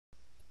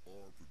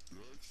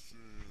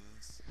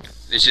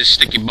This is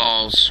Sticky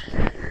Balls.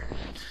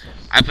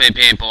 I play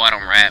paintball, I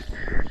don't rap.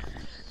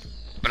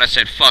 But I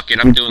said, fuck it,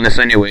 I'm doing this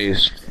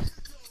anyways.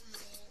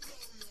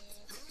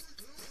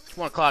 It's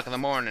 1 o'clock in the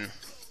morning.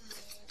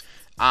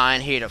 I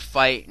ain't here to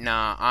fight,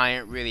 nah, I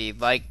ain't really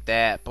like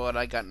that. But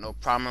I got no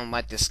problem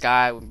like this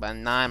guy with my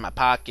 9 in my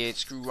pocket.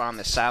 Screw on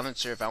the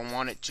silencer if I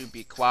want it to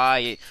be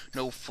quiet.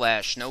 No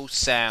flash, no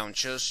sound,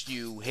 just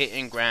you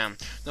hitting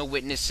ground. No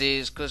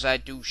witnesses, cause I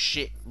do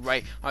shit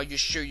right. Are you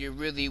sure you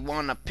really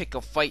wanna pick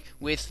a fight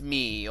with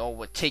me?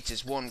 All it takes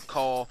is 1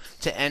 call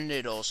to end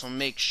it all. So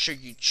make sure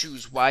you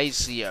choose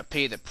wisely or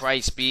pay the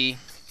price, B.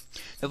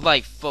 The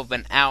life of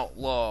an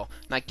outlaw,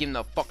 not giving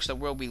a fuck's the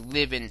world we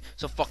live in.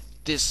 So fuck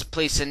this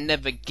place and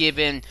never give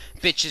in.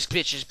 Bitches,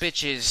 bitches,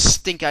 bitches,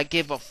 think I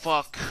give a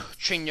fuck.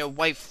 Train your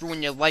wife,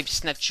 ruin your life,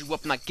 snatch you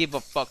up, not give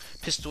a fuck.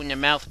 Pistol in your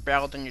mouth,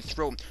 barrel on your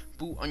throat.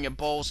 Boot on your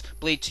balls,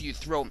 blade to your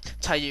throat.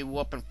 Tie you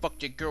up and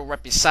fuck your girl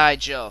right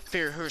beside ya.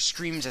 Fear her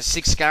screams as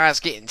 6 guys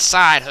get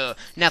inside her.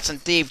 Now it's on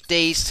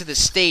Davedays to the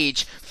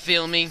stage.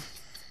 Feel me?